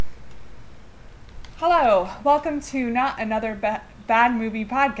Hello, welcome to Not Another Bad Movie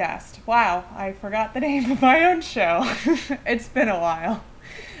Podcast. Wow, I forgot the name of my own show. It's been a while.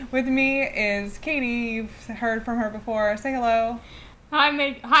 With me is Katie. You've heard from her before. Say hello.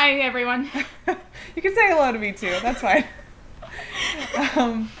 Hi, everyone. You can say hello to me too. That's fine.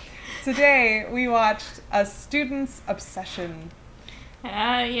 Today we watched A Student's Obsession.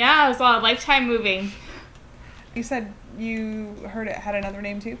 Yeah, it was a Lifetime movie. You said you heard it had another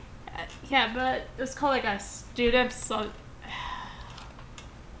name too? Yeah, but it was called like a student.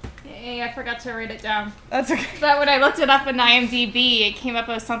 Yeah, I forgot to write it down. That's okay. But when I looked it up in IMDb, it came up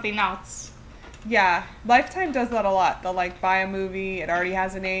as something else. Yeah, Lifetime does that a lot. They'll buy a movie, it already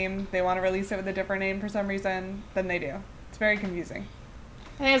has a name, they want to release it with a different name for some reason, then they do. It's very confusing.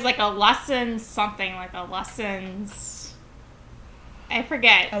 I think it was like a lesson something, like a lessons... I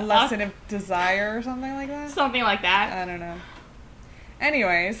forget. A lesson of desire or something like that? Something like that. I don't know.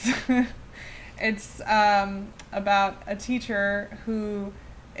 Anyways, it's about a teacher who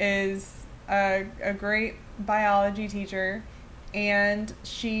is a great biology teacher, and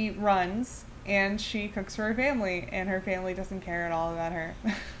she runs, and she cooks for her family, and her family doesn't care at all about her.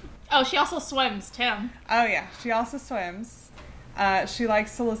 Oh, she also swims, too. Oh, yeah. She also swims. She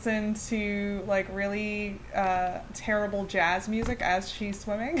likes to listen to, really terrible jazz music as she's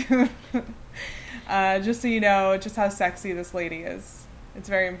swimming. Just so you know just how sexy this lady is. It's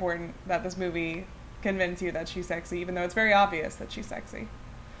very important that this movie convince you that she's sexy, even though it's very obvious that she's sexy.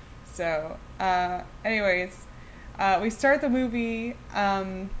 So, anyways, we start the movie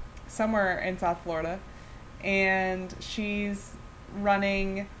somewhere in South Florida, and she's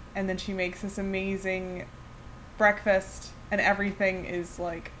running, and then she makes this amazing breakfast, and everything is,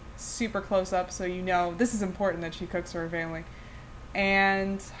 super close up, so you know this is important that she cooks for her family.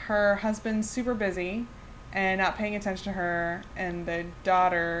 And her husband's super busy and not paying attention to her, and the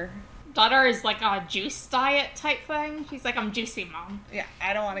daughter is like a juice diet type thing. She's like, I'm juicy, Mom. Yeah,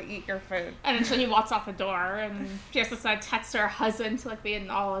 I don't want to eat your food. And then so he walks out the door, and she has to text her husband to be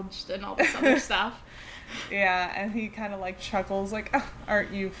acknowledged and all this other stuff. Yeah, and he kind of chuckles, oh,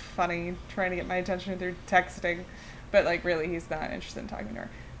 aren't you funny, trying to get my attention through texting. But really, he's not interested in talking to her.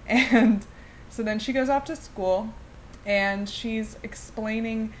 And so then she goes off to school, and she's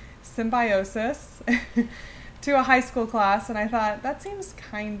explaining symbiosis to a high school class, and I thought, that seems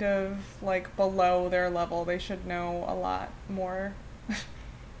kind of below their level. They should know a lot more.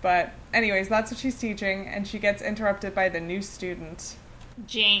 But anyways, that's what she's teaching, and she gets interrupted by the new student.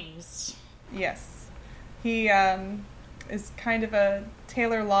 James. Yes. He is kind of a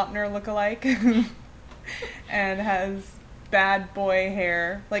Taylor Lautner lookalike and has bad boy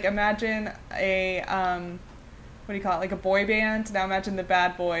hair. Imagine a what do you call it, a boy band. Now imagine the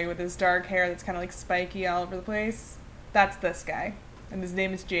bad boy with his dark hair that's kind of spiky all over the place. That's this guy. And his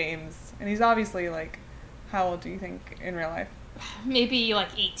name is James. And he's obviously how old do you think in real life? Maybe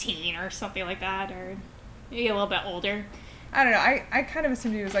 18 or something like that, or maybe a little bit older. I don't know. I kind of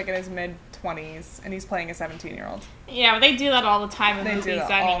assumed he was in his mid-20s, and he's playing a 17-year-old. Yeah, but they do that all the time in movies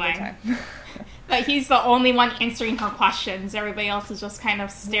anyway. All the time. But he's the only one answering her questions. Everybody else is just kind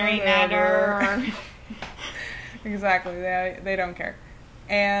of staring at her. Exactly. They don't care.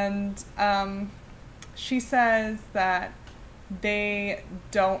 And she says that they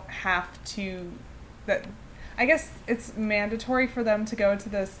don't have to... that I guess it's mandatory for them to go to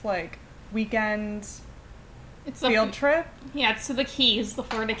this, weekend field trip. Yeah, it's to the Keys, the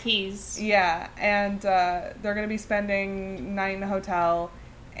Florida Keys. Yeah, and they're going to be spending night in a hotel,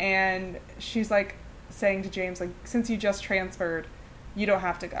 and she's, saying to James, since you just transferred, you don't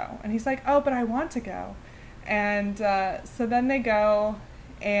have to go. And he's like, oh, but I want to go. And so then they go,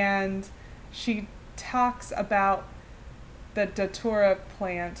 and she talks about the datura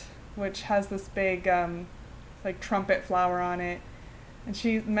plant, which has this big, trumpet flower on it. And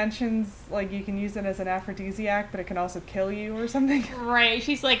she mentions, you can use it as an aphrodisiac, but it can also kill you or something. Right.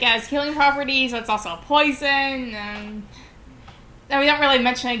 She's it has healing properties, it's also a poison, and we don't really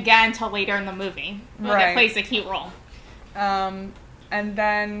mention it again until later in the movie. But right. It plays a key role. And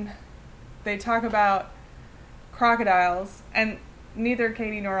then they talk about crocodiles, and neither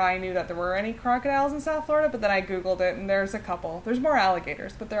Katie nor I knew that there were any crocodiles in South Florida, but then I Googled it, and there's a couple. There's more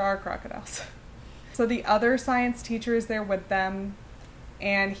alligators, but there are crocodiles. So the other science teacher is there with them,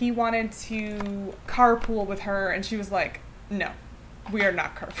 and he wanted to carpool with her, and she was like, no, we are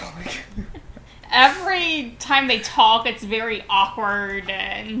not carpooling. Every time they talk, it's very awkward,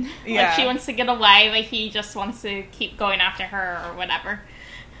 and she wants to get away, but he just wants to keep going after her or whatever.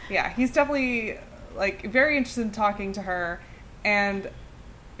 Yeah, he's definitely very interested in talking to her, and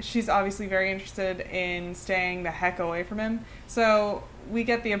she's obviously very interested in staying the heck away from him. So we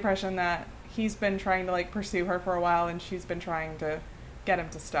get the impression that he's been trying to, like, pursue her for a while, and she's been trying to get him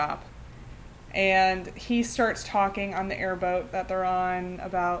to stop. And he starts talking on the airboat that they're on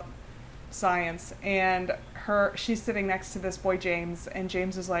about science, and she's sitting next to this boy James, and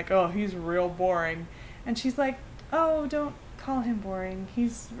James is like, oh, he's real boring. And she's like, oh, don't call him boring.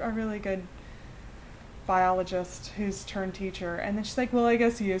 He's a really good biologist who's turned teacher. And then she's like, well, I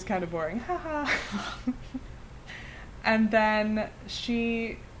guess he is kind of boring. Haha. And then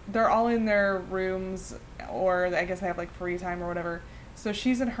they're all in their rooms, or I guess they have, like, free time or whatever. So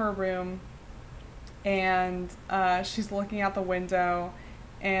she's in her room, and she's looking out the window,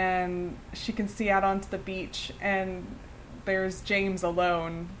 and she can see out onto the beach, and there's James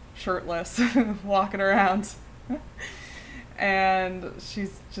alone, shirtless, walking around. And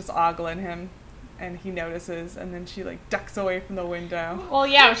she's just ogling him, and he notices, and then she, like, ducks away from the window. Well,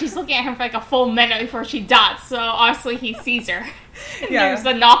 yeah, she's looking at him for, like, a full minute before she dots, so obviously he sees her. And Yeah. There's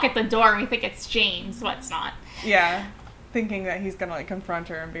a knock at the door, and we think it's James, but it's not. Yeah, thinking that he's gonna, like, confront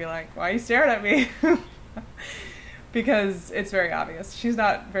her and be like, why are you staring at me? Because it's very obvious. She's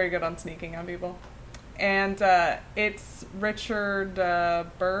not very good on sneaking on people. And it's Richard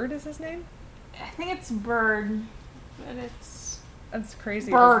Bird is his name? I think it's Bird, but That's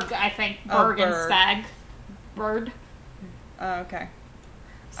crazy. Berg, I think. Berg and Berg. Stag. Bird. Okay.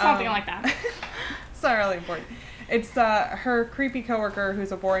 Something like that. It's not really important. It's her creepy coworker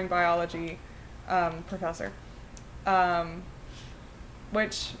who's a boring biology professor.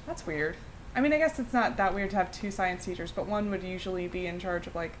 Which, that's weird. I mean, I guess it's not that weird to have two science teachers, but one would usually be in charge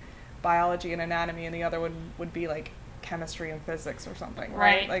of, like, biology and anatomy, and the other would be, like, chemistry and physics or something,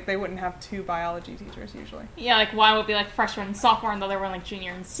 right? Like, they wouldn't have two biology teachers usually. Yeah, like, one would be, like, freshman and sophomore, and the other one, like,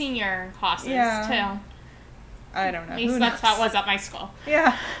 junior and senior classes, too. I don't know. At least that's how it was at my school.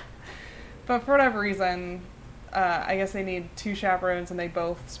 Yeah. But for whatever reason, I guess they need two chaperones, and they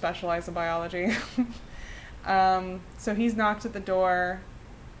both specialize in biology. So he's knocked at the door,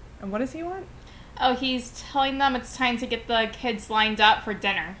 and what does he want? Oh, he's telling them it's time to get the kids lined up for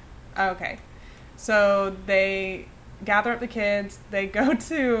dinner. Okay. So they gather up the kids, they go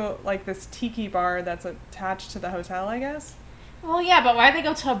to, like, this tiki bar that's attached to the hotel, I guess. Well, yeah, but why do they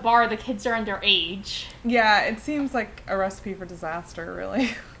go to a bar? The kids are underage. Yeah, it seems like a recipe for disaster,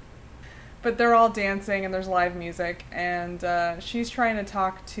 really. But they're all dancing, and there's live music, and she's trying to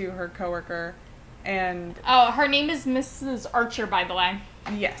talk to her coworker, and... Oh, her name is Mrs. Archer, by the way.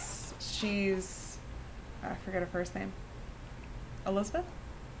 Yes, she's... I forget her first name. Elizabeth?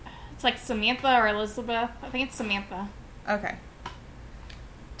 It's like Samantha or Elizabeth. I think it's Samantha. Okay.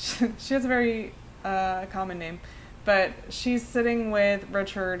 She has a very common name. But she's sitting with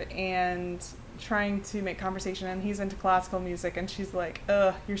Richard and trying to make conversation, and he's into classical music, and she's like,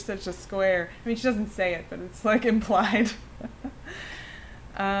 ugh, you're such a square. I mean, she doesn't say it, but it's, like, implied.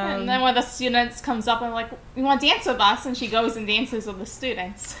 And then one of the students comes up and like, you want to dance with us? And she goes and dances with the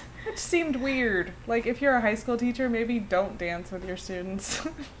students. Which seemed weird. Like, if you're a high school teacher, maybe don't dance with your students.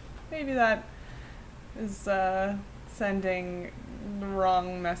 Maybe that is sending the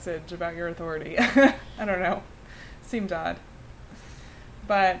wrong message about your authority. I don't know. Seemed odd.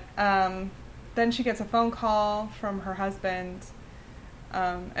 But then she gets a phone call from her husband.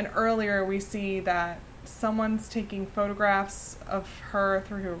 And earlier we see that someone's taking photographs of her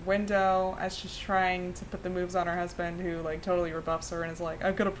through her window as she's trying to put the moves on her husband, who, like, totally rebuffs her and is like,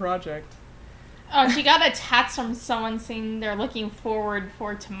 I've got a project. Oh, she got a text from someone saying they're looking forward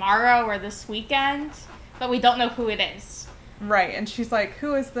for tomorrow or this weekend, but we don't know who it is. Right, and she's like,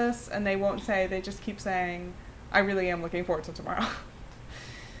 who is this? And they won't say, they just keep saying, I really am looking forward to tomorrow.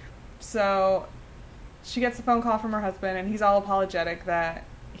 So she gets a phone call from her husband, and he's all apologetic that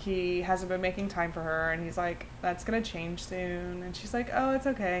he hasn't been making time for her, and he's like, that's gonna change soon. And she's like, oh, it's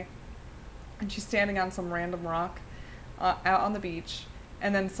okay. And she's standing on some random rock out on the beach,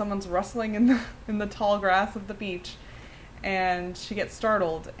 and then someone's rustling in the tall grass of the beach, and she gets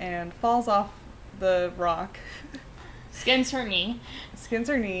startled and falls off the rock. Skins her knee.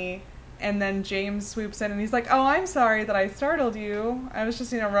 And then James swoops in, and he's like, oh, I'm sorry that I startled you. I was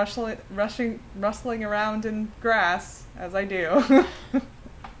just, rustling around in grass, as I do.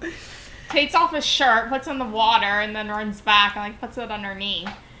 Takes off his shirt, puts it in the water, and then runs back and, like, puts it on her knee.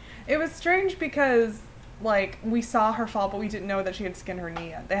 It was strange because, like, we saw her fall, but we didn't know that she had skinned her knee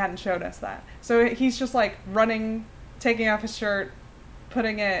yet. They hadn't showed us that. So he's just, like, running, taking off his shirt,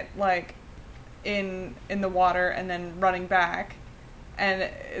 putting it, like, in the water, and then running back. And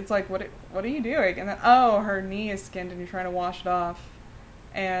it's like, what are you doing? And then, oh, her knee is skinned, and you're trying to wash it off.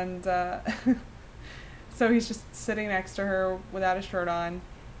 And so he's just sitting next to her without his shirt on.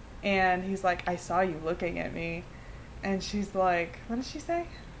 And he's like, I saw you looking at me. And she's like, what did she say?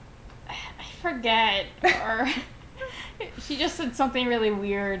 forget, or she just said something really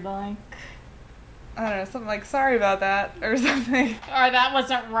weird, like, I don't know, something like, sorry about that, or something. Or that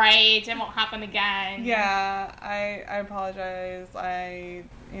wasn't right, it won't happen again. Yeah, I apologize, I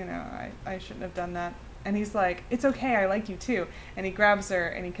shouldn't have done that. And he's like, it's okay, I like you too. And he grabs her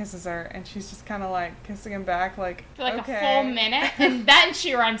and he kisses her, and she's just kind of like kissing him back, like, for like okay. a full minute, and then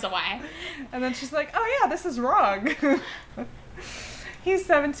she runs away. And then she's like, oh yeah, this is wrong. He's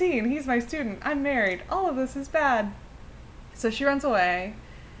 17, he's my student, I'm married, all of this is bad. So she runs away,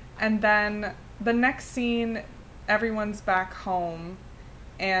 and then the next scene, everyone's back home,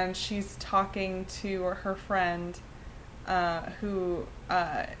 and she's talking to her friend, who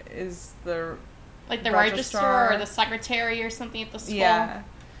is the like the registrar or the secretary or something at the school. Yeah.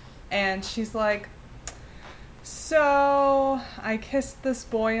 And she's like, so I kissed this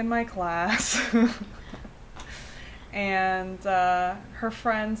boy in my class. And her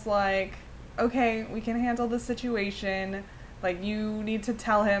friend's like, okay, we can handle the situation. Like, you need to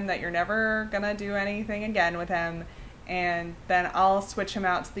tell him that you're never gonna do anything again with him, and then I'll switch him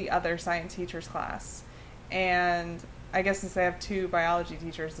out to the other science teacher's class. And I guess since they have 2 biology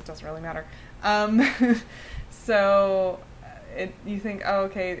teachers, it doesn't really matter. So you think, oh,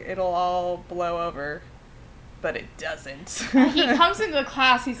 okay, it'll all blow over, but it doesn't. He comes into the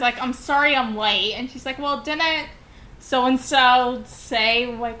class, he's like, I'm sorry I'm late. And she's like, well, didn't so-and-so say,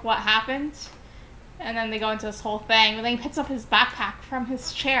 like, what happened? And then they go into this whole thing, and then he picks up his backpack from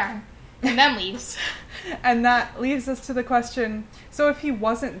his chair and then leaves. And that leads us to the question, so if he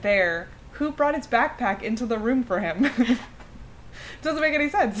wasn't there, who brought his backpack into the room for him? Doesn't make any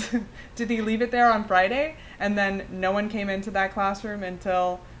sense. Did he leave it there on Friday, and then no one came into that classroom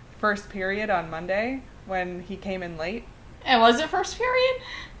until first period on Monday, when he came in late? And was it first period?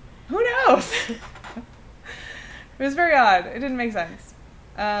 Who knows? It was very odd. It didn't make sense.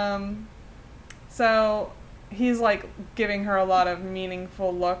 So he's, like, giving her a lot of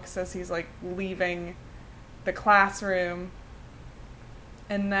meaningful looks as he's, like, leaving the classroom.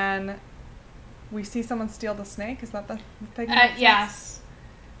 And then we see someone steal the snake. Is that the thing? Yes.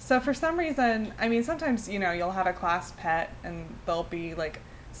 So for some reason, I mean, sometimes, you'll have a class pet, and there'll be, like,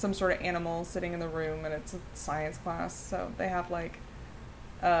 some sort of animal sitting in the room, and it's a science class. So they have, like,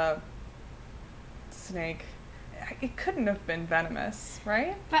 a snake. It couldn't have been venomous,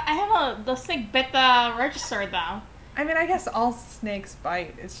 right? But the snake bit the register, though. I mean, I guess all snakes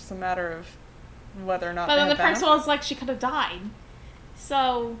bite. It's just a matter of whether or not But they then the have venom. principal was like, she could have died.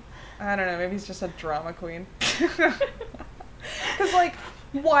 So... I don't know, maybe he's just a drama queen. Because, like,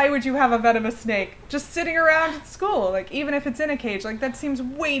 why would you have a venomous snake just sitting around at school? Like, even if it's in a cage, like, that seems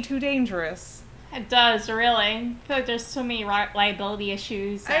way too dangerous. It does, really. I feel like there's so many liability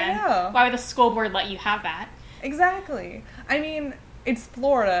issues. And I know. Why would the school board let you have that? Exactly. I mean, it's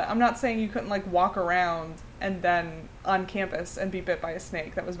Florida. I'm not saying you couldn't, like, walk around and then on campus and be bit by a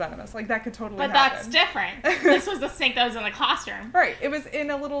snake that was venomous. Like, that could totally happen. But that's different. This was the snake that was in the classroom. Right. It was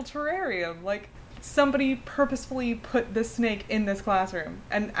in a little terrarium. Like, somebody purposefully put this snake in this classroom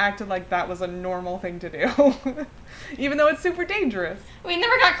and acted like that was a normal thing to do. Even though it's super dangerous. We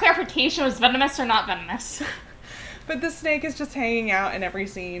never got clarification was venomous or not venomous. But the snake is just hanging out in every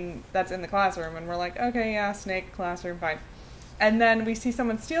scene that's in the classroom, and we're like, okay, yeah, snake, classroom, fine. And then we see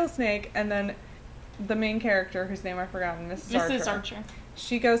someone steal a snake, and then the main character, whose name I've forgotten, Mrs. Archer.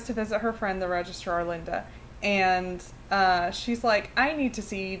 She goes to visit her friend, the registrar, Linda, and she's like, I need to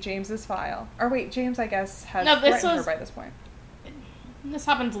see James's file. Or wait, James, I guess, has threatened her by this point. This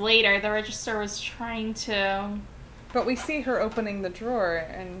happened later. The registrar was trying to... But we see her opening the drawer,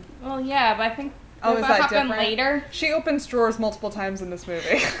 and... Well, yeah, but I think... Oh, is that happened different? Later? She opens drawers multiple times in this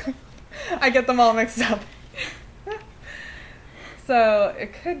movie. I get them all mixed up. So,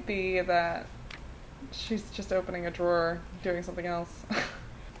 it could be that she's just opening a drawer, doing something else.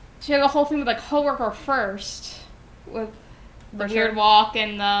 She had a whole thing with, like, coworker first, with the Richard? weird walk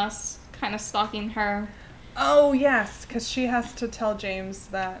and the kind of stalking her. Oh, yes, because she has to tell James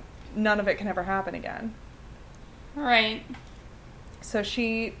that none of it can ever happen again. Right. So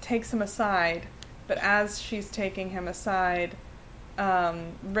she takes him aside, but as she's taking him aside,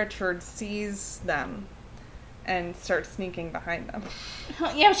 Richard sees them and starts sneaking behind them.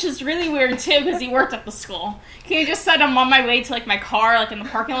 Yeah, which is really weird, too, because he worked at the school. Can you just said I'm on my way to, like, my car, like, in the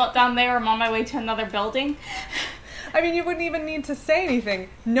parking lot down there, I'm on my way to another building? I mean, you wouldn't even need to say anything.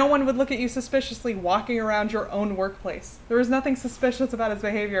 No one would look at you suspiciously walking around your own workplace. There was nothing suspicious about his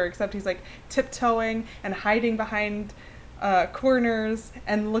behavior, except he's, like, tiptoeing and hiding behind corners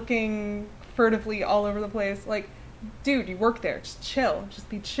and looking furtively all over the place. Like, dude, you work there. Just chill. Just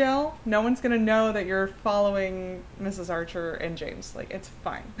be chill. No one's going to know that you're following Mrs. Archer and James. Like, it's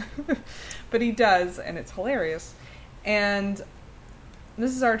fine. But he does, and it's hilarious. And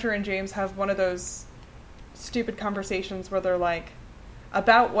Mrs. Archer and James have one of those stupid conversations where they're like,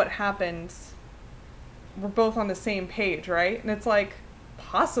 about what happened, we're both on the same page, right? And it's like,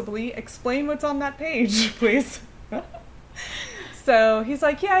 possibly explain what's on that page, please. So he's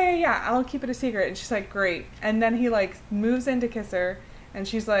like, yeah, I'll keep it a secret. And she's like, great. And then he like moves in to kiss her, and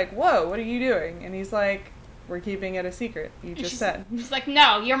she's like, whoa, what are you doing? And he's like, we're keeping it a secret. You just said. She's like,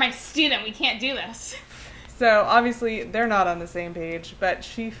 no, you're my student. We can't do this. So obviously they're not on the same page, but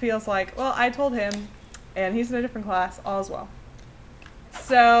she feels like, well, I told him, and he's in a different class, all's well.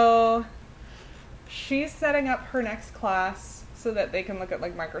 So she's setting up her next class so that they can look at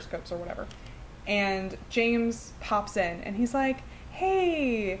like microscopes or whatever. And James pops in, and he's like,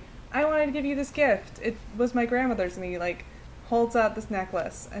 hey, I wanted to give you this gift. It was my grandmother's, and he like holds out this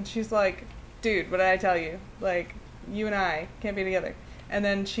necklace, and she's like, dude, what did I tell you? Like, you and I can't be together. And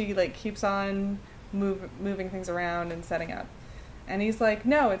then she like keeps on moving things around and setting up. And he's like,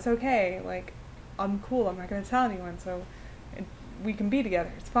 no, it's okay. Like, I'm cool. I'm not going to tell anyone. So we can be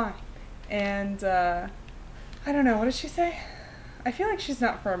together. It's fine. And I don't know. What did she say? I feel like she's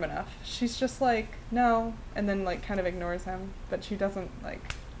not firm enough. She's just like, no. And then like kind of ignores him. But she doesn't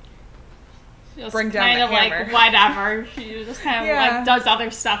like bring down the hammer. Like, whatever. She just kind of like does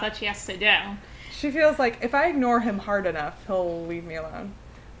other stuff that she has to do. She feels like if I ignore him hard enough, he'll leave me alone.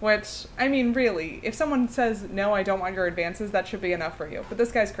 Which, I mean, really, if someone says, no, I don't want your advances, that should be enough for you. But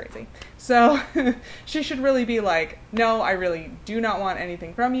this guy's crazy. So she should really be like, no, I really do not want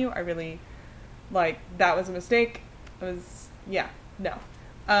anything from you. I really, like, that was a mistake. It was, yeah, no.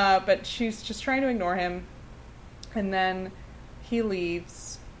 But she's just trying to ignore him. And then he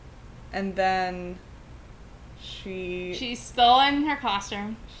leaves. And then she's still in her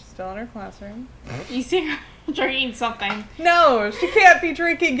classroom. She's still in her classroom. You see her drinking something. No, she can't be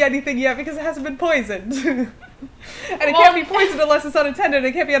drinking anything yet because it hasn't been poisoned. And it can't be poisoned unless it's unattended.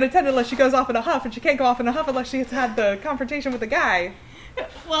 It can't be unattended unless she goes off in a huff, and she can't go off in a huff unless she has had the confrontation with the guy.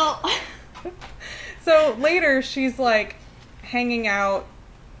 Well, so later she's like hanging out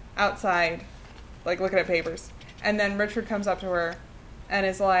outside, like looking at papers, and then Richard comes up to her and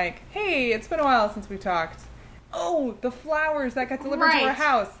is like, hey, it's been a while since we talked. Oh, the flowers that got delivered to her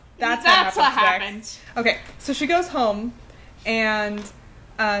house. That's what happened. Next. Okay, so she goes home, and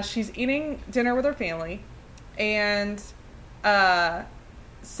she's eating dinner with her family, and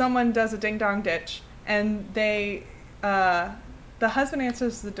someone does a ding-dong ditch, and the husband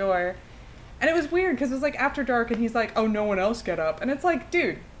answers the door, and it was weird, because it was, like, after dark, and he's like, oh, no one else get up, and it's like,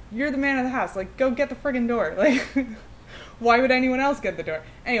 dude, you're the man of the house, like, go get the friggin' door, like, why would anyone else get the door?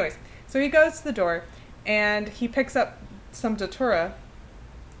 Anyways, so he goes to the door, and he picks up some datura,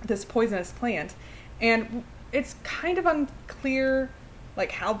 this poisonous plant, and it's kind of unclear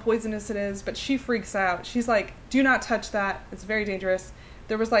like how poisonous it is, but she freaks out. She's like, do not touch that, it's very dangerous.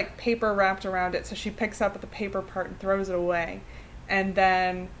 There was like paper wrapped around it, so she picks up the paper part and throws it away. And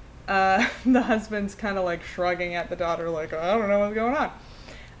then the husband's kind of like shrugging at the daughter like, I don't know what's going on.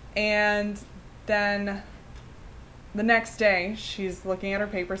 And then the next day she's looking at her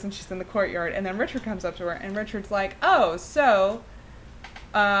papers and she's in the courtyard, and then Richard comes up to her, and Richard's like, oh, so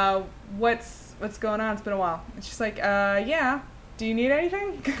what's going on? It's been a while. And she's like, yeah, do you need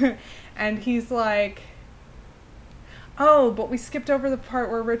anything? And he's like, oh, but we skipped over the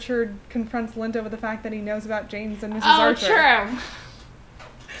part where Richard confronts Linda with the fact that he knows about James and Mrs. Archer. Oh, true.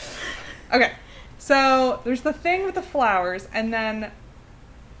 Okay, so there's the thing with the flowers, and then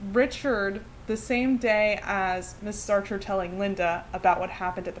Richard, the same day as Mrs. Archer telling Linda about what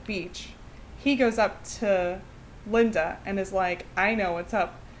happened at the beach, he goes up to Linda and is like, I know what's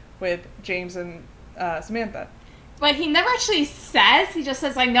up with James and Samantha. But he never actually says, he just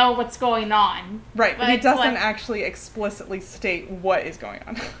says, I know what's going on. Right, but he doesn't actually explicitly state what is going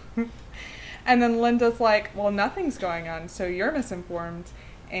on. And then Linda's like, well, nothing's going on, so you're misinformed,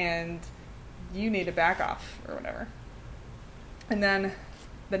 and you need to back off, or whatever. And then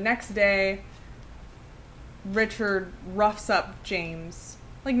the next day, Richard roughs up James.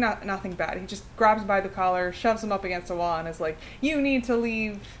 Like, nothing bad. He just grabs him by the collar, shoves him up against a wall, and is like, you need to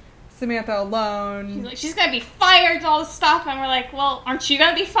leave Samantha alone. He's like, she's gonna be fired and all this stuff. And we're like, well, aren't you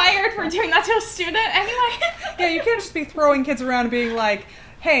gonna be fired for doing that to a student anyway? Yeah, you can't just be throwing kids around and being like,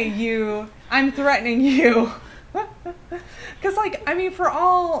 hey, you, I'm threatening you. Because, like, I mean, for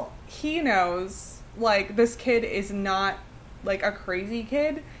all he knows, like, this kid is not, like, a crazy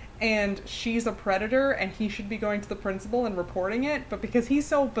kid. and she's a predator and he should be going to the principal and reporting it, but because he's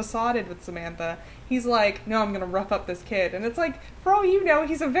so besotted with Samantha, he's like, no, I'm gonna rough up this kid. And it's like, for all you know,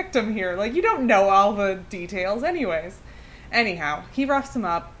 he's a victim here. Like, you don't know all the details anyways. Anyhow, he roughs him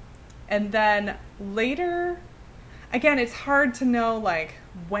up, and then later, again, it's hard to know, like,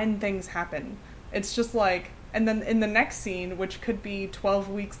 when things happen. It's just like, and then in the next scene, which could be 12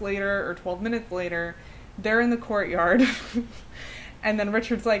 weeks later or 12 minutes later, they're in the courtyard. And then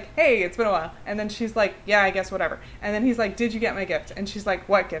Richard's like, hey, it's been a while. And then she's like, yeah, I guess whatever. And then he's like, did you get my gift? And she's like,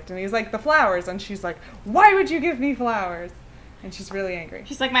 what gift? And he's like, the flowers. And she's like, why would you give me flowers? And she's really angry.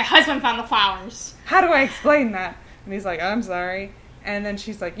 She's like, my husband found the flowers. How do I explain that? And he's like, I'm sorry. And then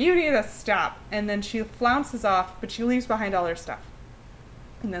she's like, you need to stop. And then she flounces off, but she leaves behind all her stuff.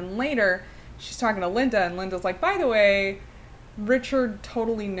 And then later, she's talking to Linda, and Linda's like, by the way, Richard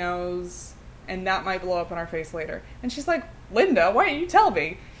totally knows, and that might blow up in our face later. And she's like, Linda, why didn't you tell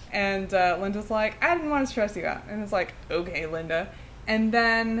me? And Linda's like, I didn't want to stress you out. And it's like, okay, Linda. And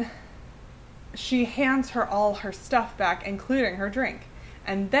then she hands her all her stuff back, including her drink.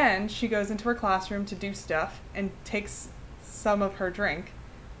 And then she goes into her classroom to do stuff and takes some of her drink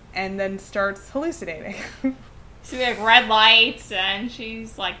and then starts hallucinating. See, like, red lights, and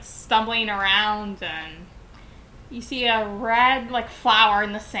she's, like, stumbling around, and you see a red, like, flower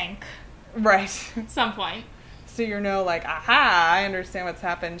in the sink. Right. At some point. So you know, like, aha, I understand what's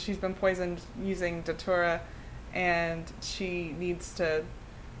happened. She's been poisoned using Datura, and she needs to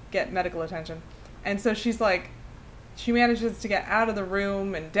get medical attention. And so she's like, she manages to get out of the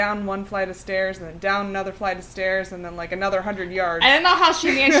room and down one flight of stairs and then down another flight of stairs and then like another 100 yards. I don't know how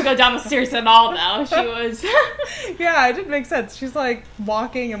she managed to go down the stairs at all, though. She was... Yeah, it didn't make sense. She's like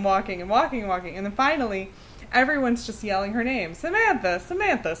walking and walking and walking and walking. And then finally, everyone's just yelling her name. Samantha,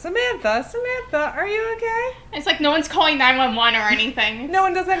 Samantha, Samantha, Samantha, are you okay? It's like no one's calling 911 or anything. No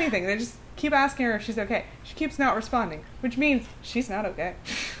one does anything. They just keep asking her if she's okay. She keeps not responding, which means she's not okay.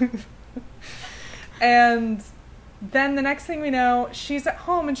 And then the next thing we know, she's at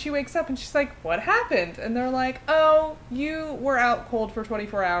home and she wakes up and she's like, what happened? And they're like, oh, you were out cold for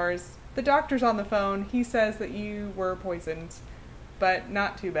 24 hours. The doctor's on the phone. He says that you were poisoned, but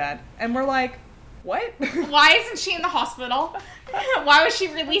not too bad. And we're like, what? Why isn't she in the hospital? Why was she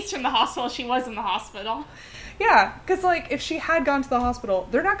released from the hospital? She was in the hospital. Yeah, because, like, if she had gone to the hospital,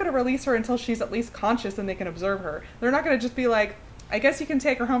 they're not going to release her until she's at least conscious and they can observe her. They're not going to just be like, I guess you can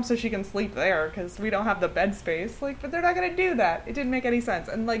take her home so she can sleep there because we don't have the bed space. Like, but they're not going to do that. It didn't make any sense.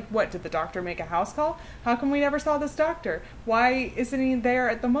 And, like, what? Did the doctor make a house call? How come we never saw this doctor? Why isn't he there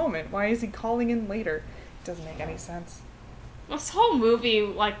at the moment? Why is he calling in later? It doesn't make any sense. This whole movie,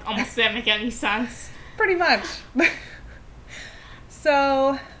 like, almost didn't make any sense. Pretty much.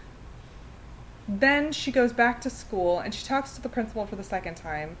 So then she goes back to school and she talks to the principal for the second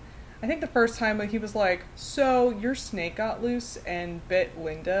time. I think the first time he was like, so your snake got loose and bit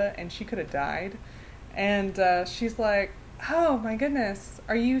Linda and she could have died. And she's like, oh my goodness,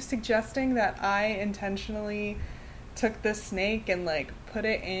 are you suggesting that I intentionally took this snake and like put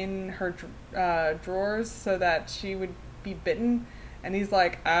it in her drawers so that she would be bitten? And he's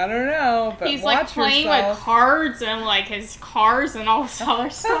like, I don't know, but he's watch like playing yourself. with cards and like his cars and all this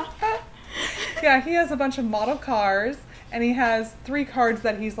other stuff. Yeah, he has a bunch of model cars, and he has 3 cards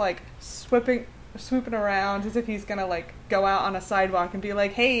that he's like swooping around as if he's gonna like go out on a sidewalk and be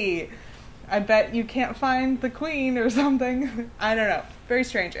like, hey, I bet you can't find the queen or something. I don't know. Very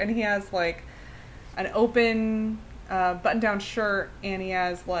strange. And he has like an open button-down shirt, and he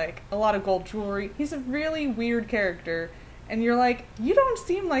has like a lot of gold jewelry. He's a really weird character. And you're like, you don't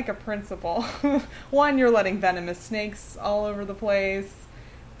seem like a principal. 1, you're letting venomous snakes all over the place.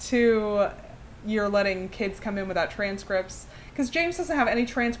 2, you're letting kids come in without transcripts. Because James doesn't have any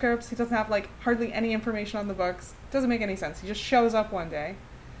transcripts. He doesn't have, like, hardly any information on the books. Doesn't make any sense. He just shows up one day.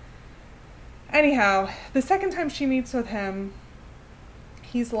 Anyhow, the second time she meets with him,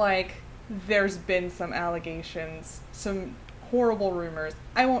 he's like, there's been some allegations, some horrible rumors.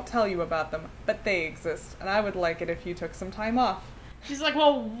 I won't tell you about them, but they exist, and I would like it if you took some time off. She's like,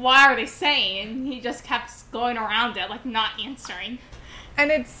 well, why are they saying? And he just kept going around it, like, not answering. And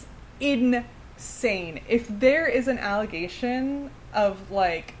it's insane. If there is an allegation of,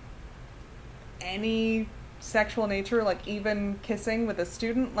 like, any sexual nature, like even kissing with a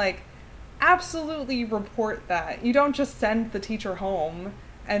student, like, absolutely report that. You don't just send the teacher home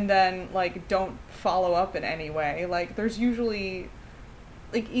and then, like, don't follow up in any way. Like, there's usually,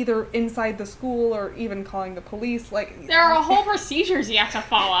 like, either inside the school or even calling the police. Like, there are whole procedures you have to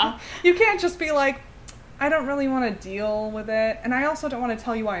follow. You can't just be like, I don't really want to deal with it, and I also don't want to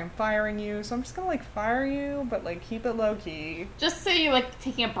tell you why I'm firing you, so I'm just gonna, like, fire you, but, like, keep it low-key. Just say you're, like,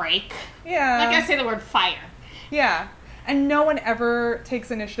 taking a break. Yeah. Like, I say the word fire. Yeah. And no one ever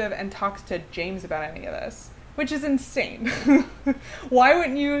takes initiative and talks to James about any of this, which is insane. Why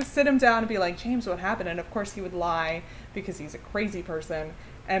wouldn't you sit him down and be like, James, what happened? And, of course, he would lie, because he's a crazy person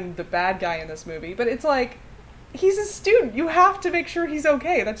and the bad guy in this movie. But it's like, he's a student. You have to make sure he's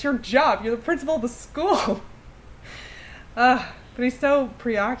okay. That's your job. You're the principal of the school. But he's so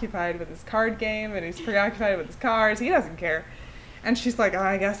preoccupied with his card game, and he's preoccupied with his cars. He doesn't care. And she's like,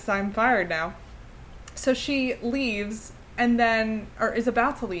 I guess I'm fired now. So she leaves, and then, or is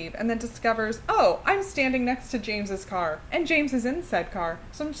about to leave, and then discovers, oh, I'm standing next to James's car, and James is in said car,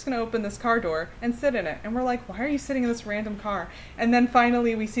 so I'm just going to open this car door and sit in it. And we're like, why are you sitting in this random car? And then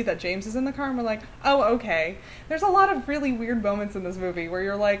finally we see that James is in the car, and we're like, oh, okay. There's a lot of really weird moments in this movie where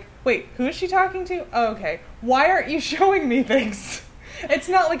you're like, wait, who is she talking to? Oh, okay. Why aren't you showing me things? It's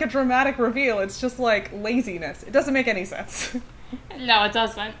not like a dramatic reveal, it's just like laziness. It doesn't make any sense. No, it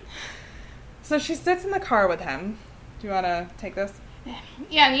doesn't. So she sits in the car with him. Do you want to take this?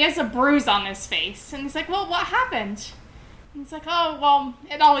 Yeah, and he has a bruise on his face. And he's like, well, what happened? And he's like, oh, well,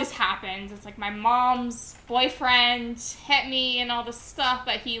 it always happens. It's like my mom's boyfriend hit me and all this stuff,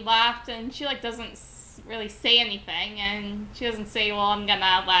 but he laughed, and she, like, doesn't really say anything. And she doesn't say, well, I'm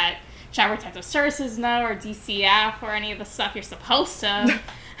gonna let Child Protective Services know, or DCF, or any of the stuff you're supposed to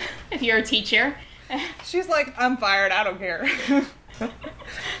if you're a teacher. She's like, I'm fired, I don't care.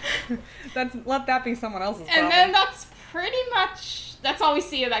 Let that be someone else's problem. And then that's pretty much, that's all we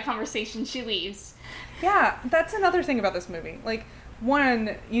see of that conversation. She leaves. Yeah, that's another thing about this movie. Like,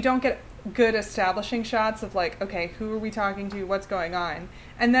 one, you don't get good establishing shots of, like, okay, who are we talking to, what's going on?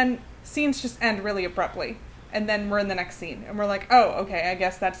 And then scenes just end really abruptly. And then we're in the next scene. And we're like, oh, okay, I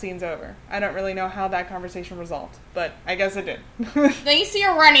guess that scene's over. I don't really know how that conversation resolved, but I guess it did. Then you see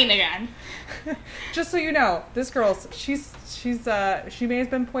her running again. Just so you know, this girl's, she may have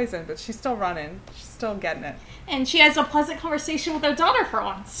been poisoned, but she's still running. She's still getting it. And she has a pleasant conversation with her daughter for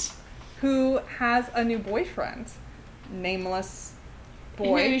once. Who has a new boyfriend. Nameless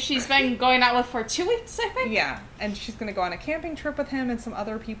boy. Who she's been going out with for 2 weeks, I think? Yeah, and she's going to go on a camping trip with him and some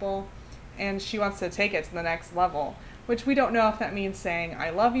other people, and she wants to take it to the next level, which we don't know if that means saying, I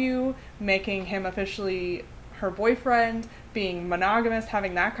love you, making him officially her boyfriend, being monogamous,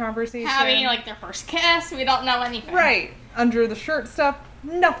 having that conversation. Having, like, their first kiss. We don't know anything. Right. Under the shirt stuff.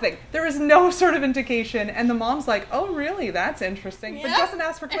 Nothing. There is no sort of indication, and the mom's like, oh, really? That's interesting. Yep. But doesn't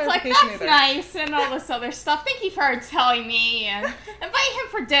ask for clarification it's like, that's either. nice, and all this other stuff. Thank you for telling me, and invite him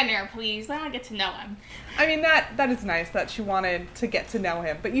for dinner, please. I want to get to know him. I mean, that is nice that she wanted to get to know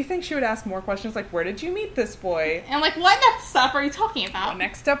him, but you think she would ask more questions like, where did you meet this boy? And like, what next step are you talking about? What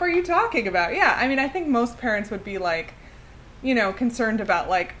next step are you talking about? Yeah, I mean, I think most parents would be like, you know, concerned about,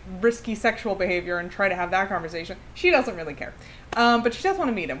 like, risky sexual behavior and try to have that conversation. She doesn't really care. But she does want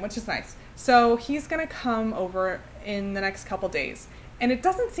to meet him, which is nice. So he's going to come over in the next couple days. And it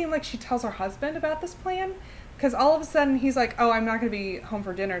doesn't seem like she tells her husband about this plan, because all of a sudden he's like, oh, I'm not going to be home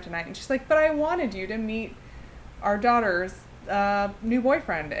for dinner tonight. And she's like, but I wanted you to meet our daughter's new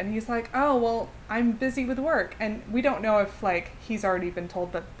boyfriend. And he's like, oh, well, I'm busy with work. And we don't know if, like, he's already been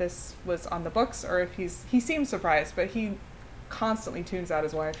told that this was on the books, or if he seems surprised, but he constantly tunes out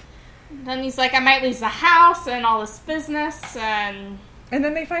his wife. Then he's like, I might lose the house and all this business, and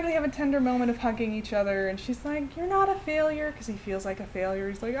then they finally have a tender moment of hugging each other, and she's like, you're not a failure, because he feels like a failure.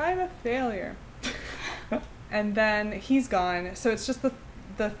 He's like, I'm a failure. And then he's gone, so it's just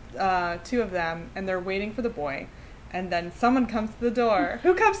the two of them, and they're waiting for the boy. And then someone comes to the door.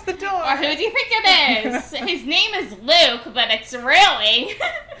 Who comes to the door? Or who do you think it is? His name is Luke, but it's really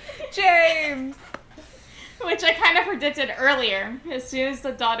James! Which I kind of predicted earlier, as soon as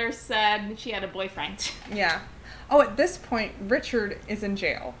the daughter said she had a boyfriend. Yeah. Oh, at this point, Richard is in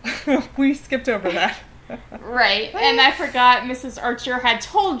jail. We skipped over that. Right, and I forgot Mrs. Archer had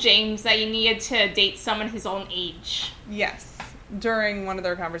told James that he needed to date someone his own age. Yes. During one of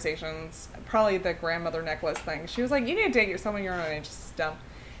their conversations, probably the grandmother necklace thing, she was like, you need to date someone your own age. This is dumb.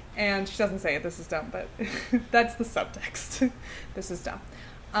 And she doesn't say it, this is dumb, but that's the subtext. This is dumb.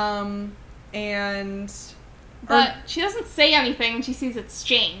 But she doesn't say anything when she sees it's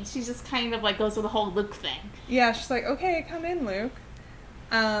James. She just kind of, like, goes with the whole Luke thing. Yeah, she's like, okay, come in, Luke.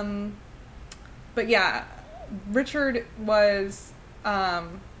 But yeah, Richard was, what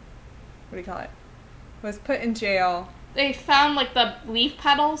do you call it? Was put in jail. They found, like, the leaf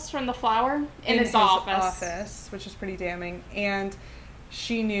petals from the flower in his office. Which is pretty damning. And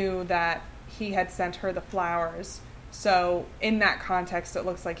she knew that he had sent her the flowers. So in that context, it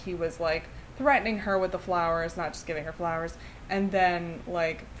looks like he was, like, threatening her with the flowers, not just giving her flowers, and then,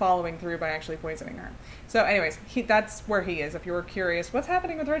 like, following through by actually poisoning her. So anyways, that's where he is. If you were curious, what's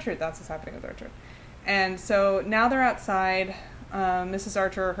happening with Richard? That's what's happening with Richard. And so now they're outside, Mrs.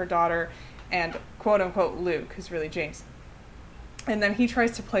 Archer, her daughter, and quote-unquote Luke, who's really James. And then he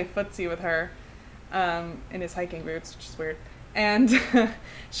tries to play footsie with her in his hiking boots, which is weird. And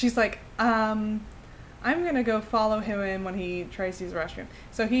she's like, I'm going to go follow him in when he tries to use the restroom.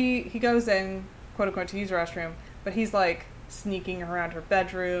 So he goes in, quote-unquote, to use the restroom, but he's, like, sneaking around her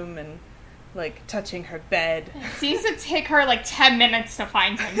bedroom and, like, touching her bed. It seems to take her, like, 10 minutes to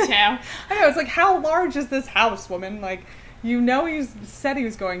find him, too. I know, it's like, how large is this house, woman? Like, you know he said he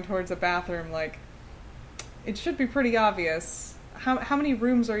was going towards a bathroom. Like, it should be pretty obvious. How many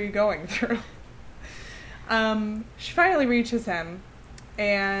rooms are you going through? She finally reaches him,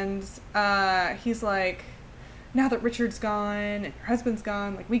 and he's like, now that Richard's gone and your husband's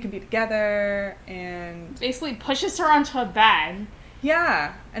gone, like, we can be together, and basically pushes her onto a bed.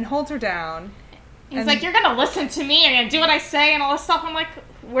 Yeah, and holds her down. He's like, you're gonna listen to me, you're gonna do what I say, and all this stuff. I'm like,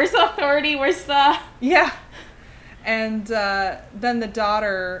 where's the authority? Where's the... Yeah. And then the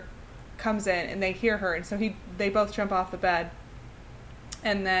daughter comes in, and they hear her, and so they both jump off the bed.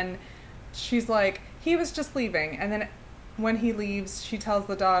 And then she's like, he was just leaving. And then when he leaves, she tells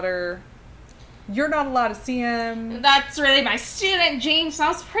the daughter, you're not allowed to see him. That's really my student, James. That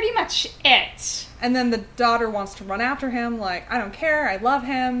was pretty much it. And then the daughter wants to run after him, like, I don't care, I love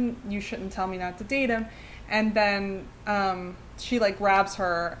him, you shouldn't tell me not to date him. And then she, like, grabs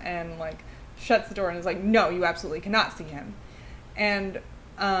her and, like, shuts the door and is like, no, you absolutely cannot see him. And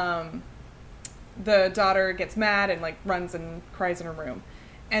the daughter gets mad and, like, runs and cries in her room.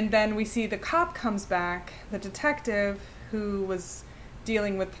 And then we see the cop comes back, the detective who was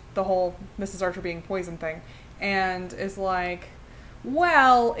dealing with the whole Mrs. Archer being poisoned thing, and is like,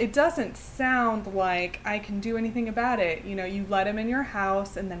 well, it doesn't sound like I can do anything about it. You know, you let him in your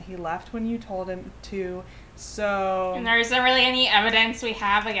house, and then he left when you told him to, so... And there isn't really any evidence we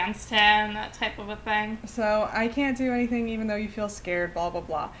have against him, that type of a thing. So I can't do anything even though you feel scared, blah, blah,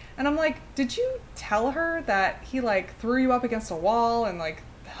 blah. And I'm like, did you tell her that he, like, threw you up against a wall and, like,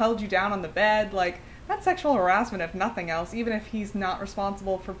 held you down on the bed? Like, that's sexual harassment if nothing else, even if he's not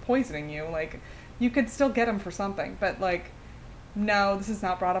responsible for poisoning you. Like, you could still get him for something, but, like, no, this is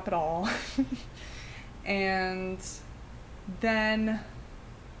not brought up at all. And then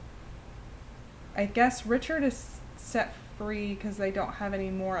I guess Richard is set free because they don't have any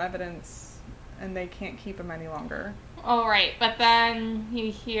more evidence and they can't keep him any longer. Oh, right. But then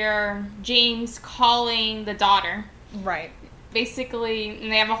you hear James calling the daughter. Right. Basically,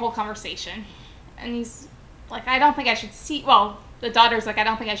 and they have a whole conversation. And he's like, I don't think I should see... Well, the daughter's like, I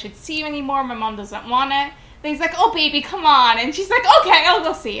don't think I should see you anymore. My mom doesn't want it. Then he's like, oh, baby, come on. And she's like, okay, I'll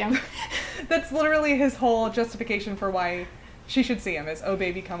go see him. That's literally his whole justification for why she should see him is, oh,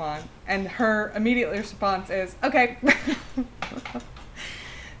 baby, come on. And her immediate response is, okay.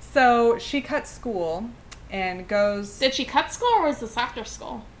 So she cuts school and goes... Did she cut school or was this after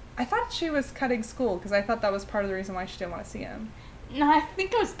school? I thought she was cutting school because I thought that was part of the reason why she didn't want to see him. No, I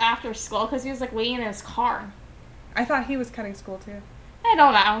think it was after school because he was, like, waiting in his car. I thought he was cutting school, too. I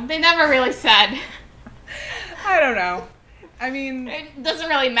don't know. They never really said. I don't know. I mean... It doesn't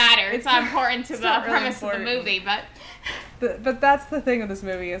really matter. It's not important to the premise of the movie, but... But that's the thing with this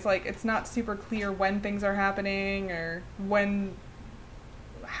movie, is, like, it's not super clear when things are happening or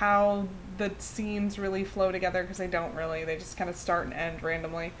how the scenes really flow together, because they don't really. They just kind of start and end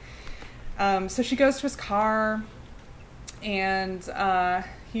randomly. So she goes to his car, and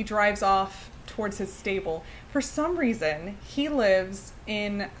he drives off towards his stable. For some reason, he lives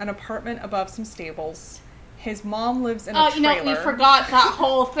in an apartment above some stables. His mom lives in a trailer. Oh, you know, we forgot that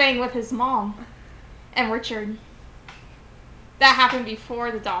whole thing with his mom and Richard. That happened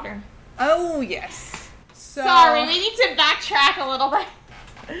before the daughter. Oh, yes. Sorry, we need to backtrack a little bit.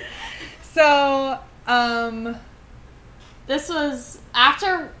 So, this was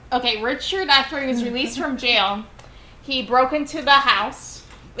after... Okay, Richard, after he was released from jail, he broke into the house,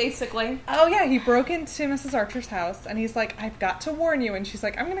 basically. Oh, yeah, he broke into Mrs. Archer's house, and he's like, I've got to warn you. And she's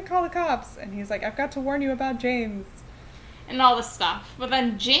like, I'm going to call the cops. And he's like, I've got to warn you about James. And all this stuff. But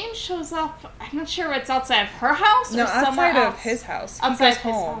then James shows up, I'm not sure if it's outside of her house or somewhere else. No, outside of his house. Outside of his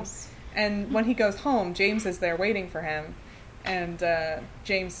house. And when he goes home, James is there waiting for him. And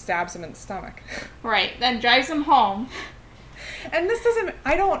James stabs him in the stomach. Right, then drives him home. And this doesn't...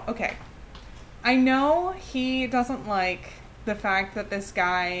 Okay. I know he doesn't like the fact that this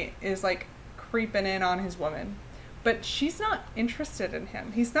guy is, like, creeping in on his woman. But she's not interested in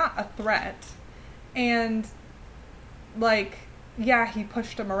him. He's not a threat. And, like, yeah, he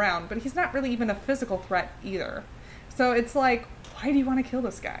pushed him around, but he's not really even a physical threat either. So it's like, why do you want to kill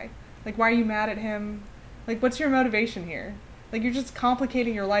this guy? Like, why are you mad at him? Like, what's your motivation here? Like, you're just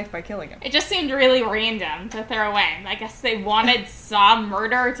complicating your life by killing him. It just seemed really random to throw in. I guess they wanted some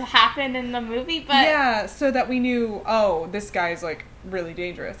murder to happen in the movie, but... Yeah, so that we knew, oh, this guy's, like, really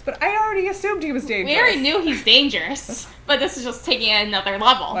dangerous. But I already assumed he was dangerous. We already knew he's dangerous, but this is just taking it another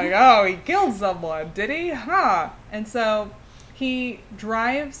level. Like, oh, he killed someone, did he? Huh. And so he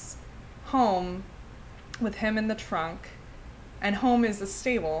drives home with him in the trunk, and home is a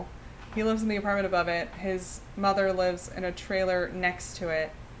stable. He lives in the apartment above it. His mother lives in a trailer next to it.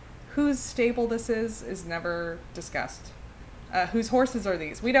 Whose stable this is never discussed. Whose horses are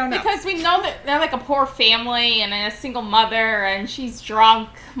these? We don't know. Because we know that they're like a poor family and a single mother, and she's drunk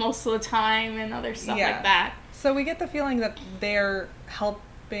most of the time and other stuff like that. So we get the feeling that they're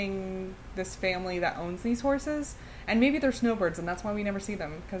helping this family that owns these horses. And maybe they're snowbirds, and that's why we never see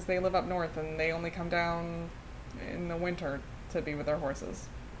them, because they live up north and they only come down in the winter to be with their horses.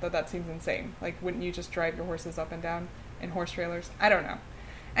 But that seems insane. Like, wouldn't you just drive your horses up and down in horse trailers? I don't know.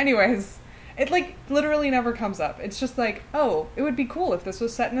 Anyways, it, like, literally never comes up. It's just like, oh, it would be cool if this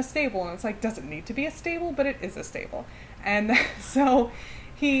was set in a stable. And it's like, doesn't need to be a stable, but it is a stable. And so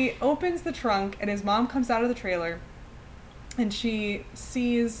he opens the trunk, and his mom comes out of the trailer, and she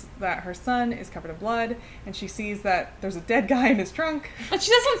sees that her son is covered in blood, and she sees that there's a dead guy in his trunk. But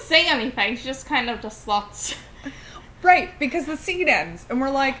she doesn't say anything. She just kind of just looks... Right, because the scene ends, and we're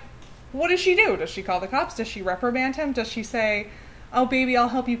like, what does she do? Does she call the cops? Does she reprimand him? Does she say, oh, baby, I'll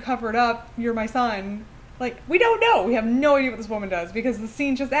help you cover it up. You're my son. Like, we don't know. We have no idea what this woman does, because the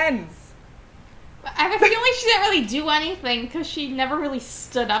scene just ends. I have a feeling she didn't really do anything, because she never really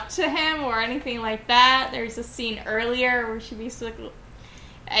stood up to him or anything like that. There's a scene earlier where she basically...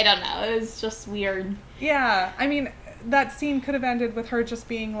 I don't know. It was just weird. Yeah, I mean, that scene could have ended with her just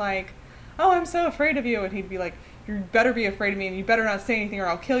being like, oh, I'm so afraid of you. And he'd be like, you better be afraid of me, and you better not say anything or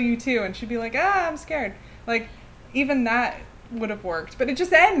I'll kill you too. And she'd be like, I'm scared. Like, even that would have worked. But it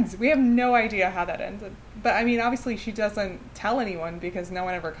just ends. We have no idea how that ended. But, I mean, obviously she doesn't tell anyone because no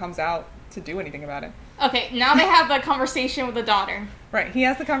one ever comes out to do anything about it. Okay, now they have the conversation with the daughter. Right. He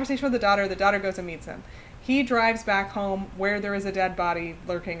has the conversation with the daughter. The daughter goes and meets him. He drives back home where there is a dead body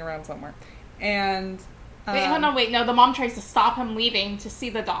lurking around somewhere. And... Wait, hold on, wait. No, the mom tries to stop him leaving to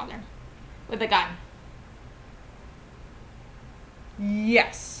see the daughter with a gun.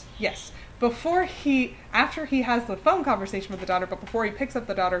 Yes. After he has the phone conversation with the daughter, but before he picks up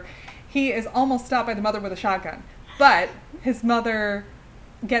the daughter, he is almost stopped by the mother with a shotgun. But his mother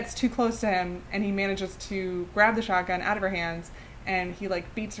gets too close to him, and he manages to grab the shotgun out of her hands, and he,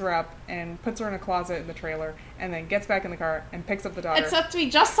 like, beats her up and puts her in a closet in the trailer, and then gets back in the car and picks up the daughter. Except we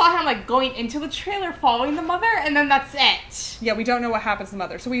just saw him, like, going into the trailer, following the mother, and then that's it. Yeah, we don't know what happens to the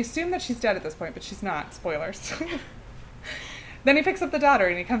mother. So we assume that she's dead at this point, but she's not. Spoilers. Then he picks up the daughter,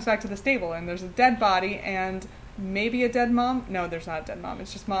 and he comes back to the stable, and there's a dead body, and maybe a dead mom. No, there's not a dead mom.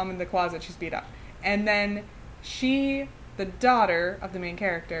 It's just mom in the closet. She's beat up. And then she, the daughter of the main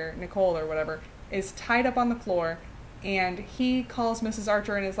character, Nicole or whatever, is tied up on the floor, and he calls Mrs.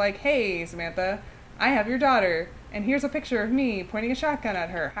 Archer and is like, hey, Samantha, I have your daughter, and here's a picture of me pointing a shotgun at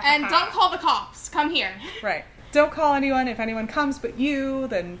her. And don't call the cops. Come here. Right. Don't call anyone. If anyone comes but you,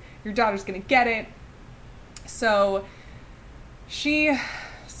 then your daughter's going to get it. So she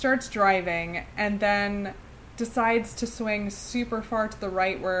starts driving and then decides to swing super far to the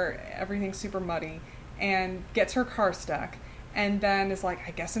right where everything's super muddy and gets her car stuck. And then is like,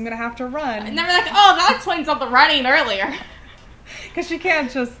 I guess I'm going to have to run. And then we're like, oh, that explains all the running earlier. Because she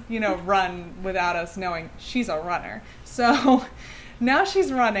can't just, run without us knowing she's a runner. So now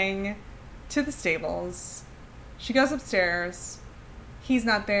she's running to the stables. She goes upstairs. He's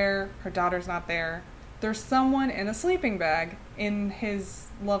not there. Her daughter's not there. There's someone in a sleeping bag in his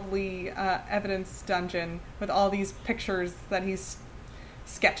lovely evidence dungeon with all these pictures that he's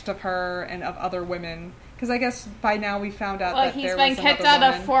sketched of her and of other women. Because I guess by now we found out that there was another woman. He's been kicked out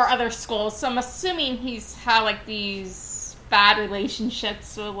of 4 other schools, so I'm assuming he's had, like, these bad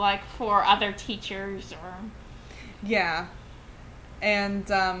relationships with, like, 4 other teachers or... Yeah. And,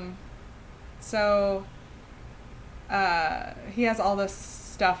 so, he has all this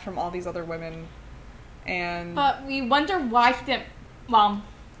stuff from all these other women, and... But we wonder why he didn't... Well,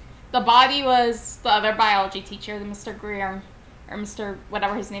 the body was the other biology teacher, the Mr. Greer, or Mr.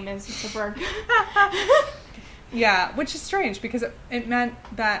 whatever his name is, Mr. Berg. Yeah, which is strange, because it meant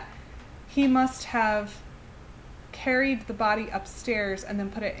that he must have carried the body upstairs and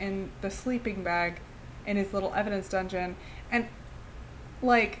then put it in the sleeping bag in his little evidence dungeon. And,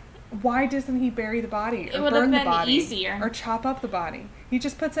 like, why doesn't he bury the body It or would have burn the been body easier. or chop up the body? He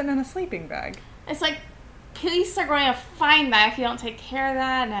just puts it in a sleeping bag. It's like, police are going to find that if you don't take care of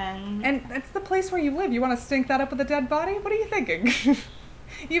that, And it's the place where you live. You want to stink that up with a dead body? What are you thinking?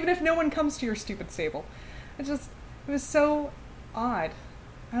 Even if no one comes to your stupid stable. It was so odd.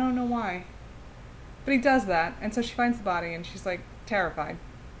 I don't know why. But he does that, and so she finds the body, and she's, like, terrified.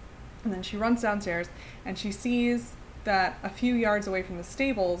 And then she runs downstairs, and she sees that a few yards away from the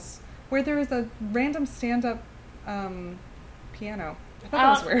stables, where there is a random stand-up piano. I thought that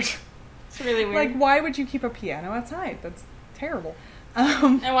was weird. It's really weird. Like, why would you keep a piano outside? That's terrible.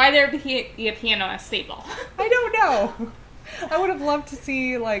 And why there be a piano in a stable? I don't know. I would have loved to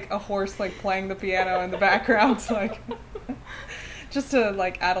see, like, a horse, like, playing the piano in the background, like, just to,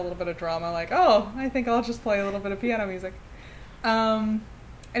 like, add a little bit of drama, like, oh, I think I'll just play a little bit of piano music.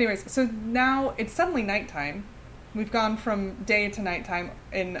 Anyways, so now it's suddenly nighttime. We've gone from day to nighttime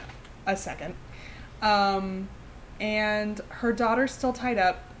in a second. And her daughter's still tied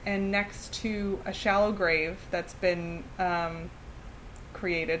up and next to a shallow grave that's been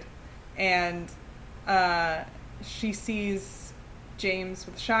created. And she sees James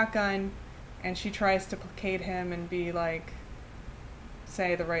with a shotgun, and she tries to placate him and be like,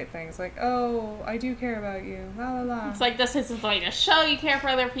 say the right things, like, oh, I do care about you, la la la. It's like, this is his way to show you care for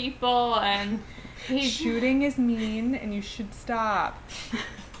other people, and shooting is mean, and you should stop.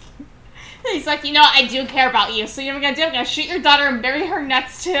 He's like, you know what, I do care about you, so you know what I'm gonna do? I'm gonna shoot your daughter and bury her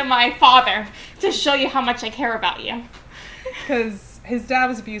next to my father to show you how much I care about you. Because his dad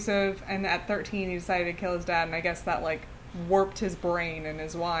was abusive, and at 13 he decided to kill his dad, and I guess that, like, warped his brain and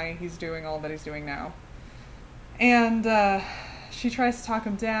is why he's doing all that he's doing now. And, she tries to talk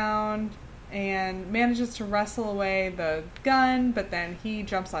him down and manages to wrestle away the gun, but then he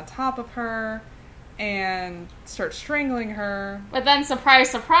jumps on top of her and starts strangling her. But then, surprise,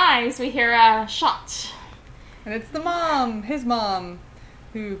 surprise, we hear a shot. And it's the mom, his mom,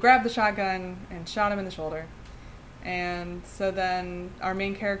 who grabbed the shotgun and shot him in the shoulder. And so then our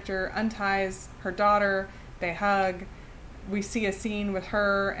main character unties her daughter, they hug. We see a scene with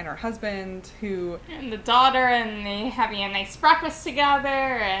her and her husband who... And the daughter, and they having a nice breakfast together,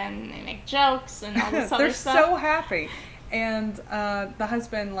 and they make jokes and all this other stuff. They're so happy. And the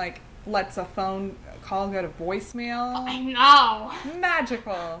husband, like, lets a phone call go to voicemail. I know.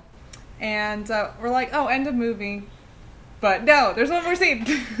 Magical. And we're like, oh, end of movie. But no, there's one more scene.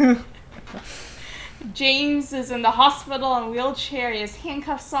 James is in the hospital in a wheelchair. He has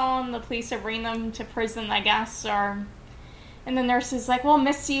handcuffs on. The police are bringing him to prison, I guess, or... And the nurse is like, we'll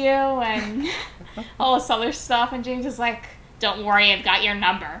miss you, and all this other stuff. And James is like, don't worry, I've got your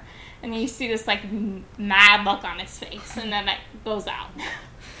number. And you see this, like, mad look on his face, and then it goes out.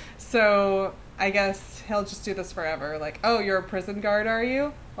 So, I guess he'll just do this forever. Like, oh, you're a prison guard, are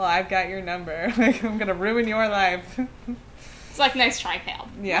you? Well, I've got your number. Like, I'm gonna ruin your life. It's like, nice try, pal.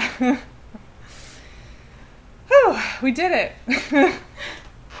 Yeah. Whew, we did it.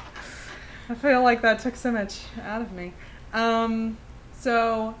 I feel like that took so much out of me.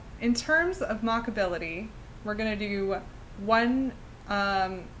 So, in terms of mockability, we're going to do 1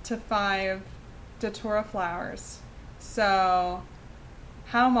 to 5 Datura flowers. So,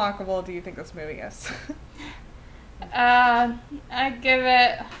 how mockable do you think this movie is? I'd give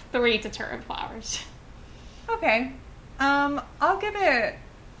it 3 Datura flowers. Okay. I'll give it,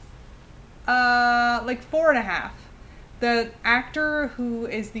 like 4.5. The actor who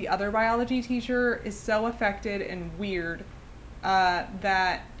is the other biology teacher is so affected and weird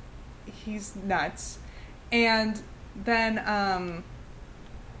that he's nuts. And then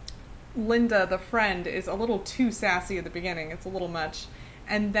Linda, the friend, is a little too sassy at the beginning. It's a little much.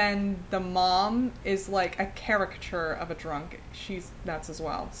 And then the mom is like a caricature of a drunk. She's nuts as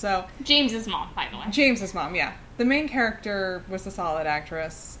well. So James's mom, by the way. James's mom, yeah. The main character was a solid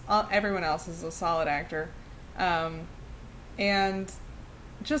actress. Everyone else is a solid actor. And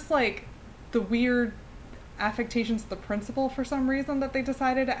just, like, the weird affectations of the principal for some reason that they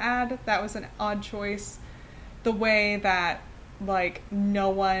decided to add, that was an odd choice. The way that, like, no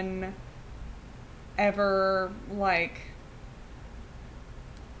one ever, like,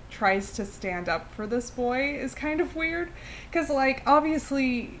 tries to stand up for this boy is kind of weird. Because, like,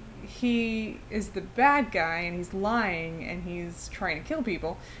 obviously he is the bad guy and he's lying and he's trying to kill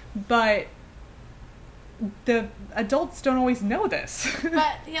people, but... the adults don't always know this.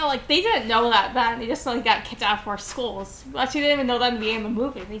 But, you know, like, they didn't know that then. They just, like, got kicked out of 4 schools. Actually, they didn't even know that in the beginning of the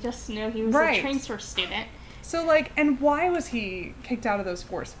movie. They just knew he was a transfer student. So, like, and why was he kicked out of those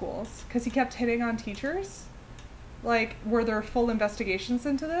 4 schools? Because he kept hitting on teachers? Like, were there full investigations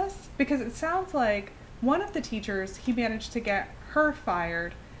into this? Because it sounds like one of the teachers, he managed to get her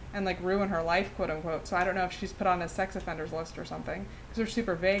fired, and like ruin her life, quote unquote. So I don't know if she's put on a sex offenders list or something, because they're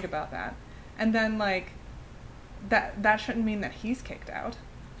super vague about that. And then like that shouldn't mean that he's kicked out,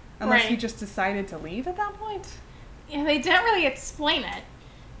 unless he just decided to leave at that point. Yeah, they didn't really explain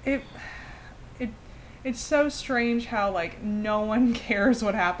it. It's so strange how like no one cares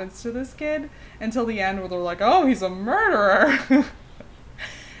what happens to this kid until the end, where they're like, oh, he's a murderer.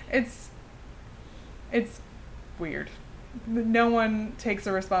 It's weird. No one takes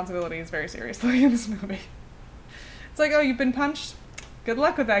their responsibilities very seriously in this movie. It's like, oh, you've been punched? Good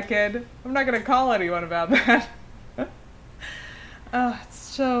luck with that, kid. I'm not going to call anyone about that. Oh, it's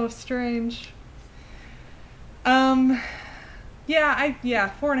so strange. Yeah,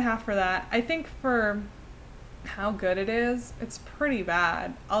 4.5 for that. I think for how good it is, it's pretty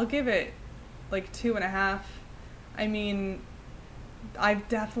bad. I'll give it like 2.5. I mean, I've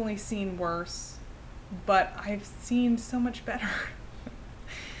definitely seen worse, but I've seen so much better.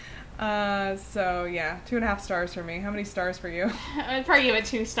 So yeah, 2.5 stars for me. How many stars for you? I'd probably give it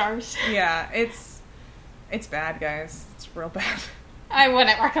 2 stars. Yeah, it's bad, guys. It's real bad. I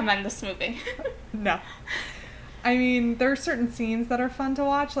wouldn't recommend this movie. No. I mean, there are certain scenes that are fun to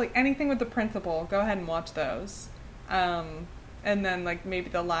watch, like anything with the principal. Go ahead and watch those. And then, like, maybe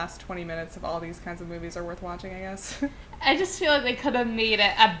the last 20 minutes of all these kinds of movies are worth watching, I guess. I just feel like they could have made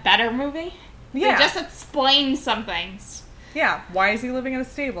it a better movie. Yeah. They just explained some things. Yeah. Why is he living in a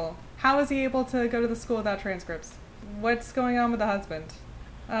stable? How is he able to go to the school without transcripts? What's going on with the husband?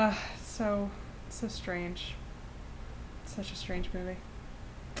 So strange. Such a strange movie.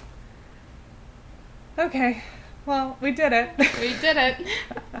 Okay. Well, we did it. We did it.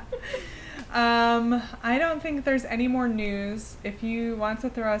 I don't think there's any more news. If you want to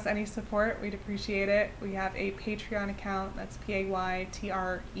throw us any support, we'd appreciate it. We have a Patreon account. That's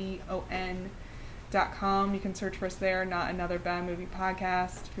PAYTREON.com. You can search for us there, Not Another Bad Movie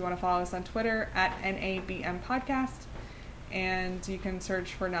Podcast. If you want to follow us on Twitter, @NABM Podcast. And you can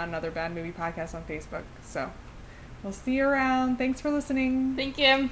search for Not Another Bad Movie Podcast on Facebook. So we'll see you around. Thanks for listening. Thank you.